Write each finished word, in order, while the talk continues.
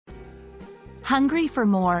Hungry for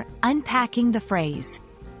more, unpacking the phrase.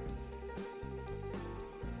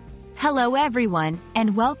 Hello everyone,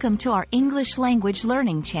 and welcome to our English language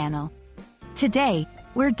learning channel. Today,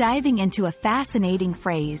 we're diving into a fascinating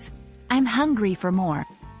phrase, I'm hungry for more.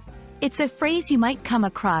 It's a phrase you might come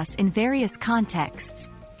across in various contexts,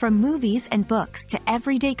 from movies and books to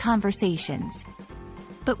everyday conversations.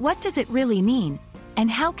 But what does it really mean, and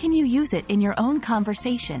how can you use it in your own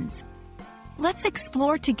conversations? Let's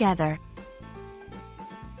explore together.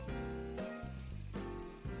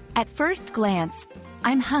 At first glance,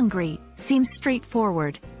 I'm hungry seems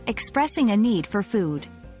straightforward, expressing a need for food.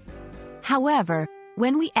 However,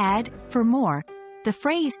 when we add for more, the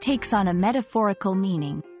phrase takes on a metaphorical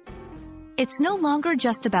meaning. It's no longer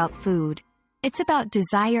just about food, it's about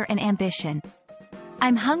desire and ambition.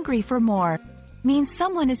 I'm hungry for more means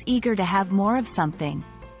someone is eager to have more of something,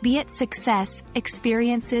 be it success,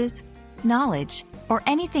 experiences, knowledge, or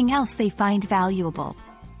anything else they find valuable.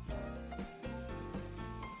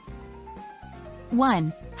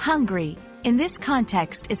 1. Hungry, in this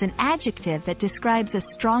context, is an adjective that describes a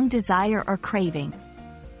strong desire or craving.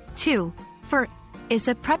 2. For, is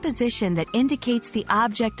a preposition that indicates the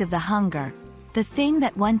object of the hunger, the thing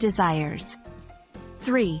that one desires.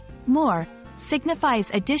 3. More,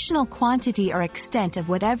 signifies additional quantity or extent of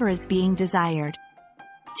whatever is being desired.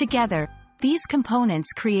 Together, these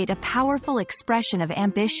components create a powerful expression of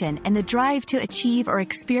ambition and the drive to achieve or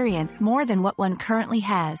experience more than what one currently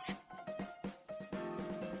has.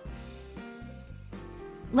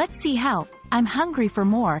 Let's see how I'm hungry for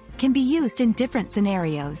more can be used in different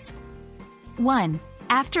scenarios. 1.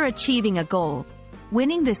 After achieving a goal.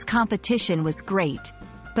 Winning this competition was great,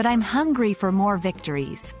 but I'm hungry for more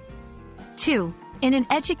victories. 2. In an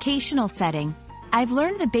educational setting. I've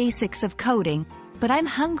learned the basics of coding, but I'm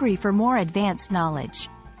hungry for more advanced knowledge.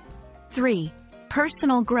 3.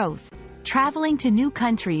 Personal growth. Traveling to new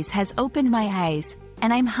countries has opened my eyes,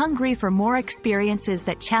 and I'm hungry for more experiences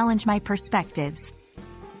that challenge my perspectives.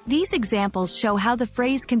 These examples show how the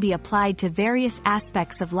phrase can be applied to various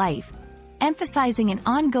aspects of life, emphasizing an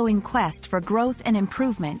ongoing quest for growth and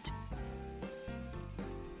improvement.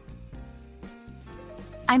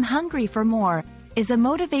 I'm hungry for more is a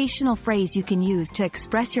motivational phrase you can use to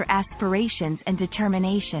express your aspirations and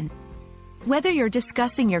determination. Whether you're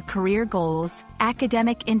discussing your career goals,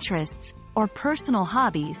 academic interests, or personal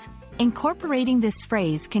hobbies, incorporating this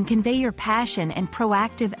phrase can convey your passion and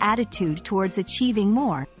proactive attitude towards achieving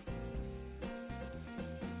more.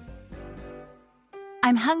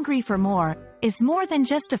 I'm hungry for more is more than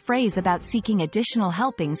just a phrase about seeking additional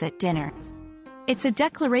helpings at dinner. It's a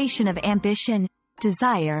declaration of ambition,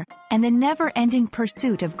 desire, and the never-ending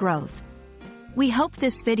pursuit of growth. We hope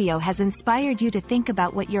this video has inspired you to think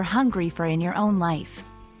about what you're hungry for in your own life.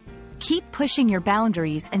 Keep pushing your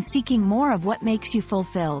boundaries and seeking more of what makes you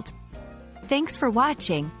fulfilled. Thanks for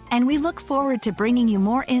watching, and we look forward to bringing you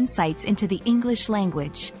more insights into the English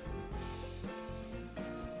language.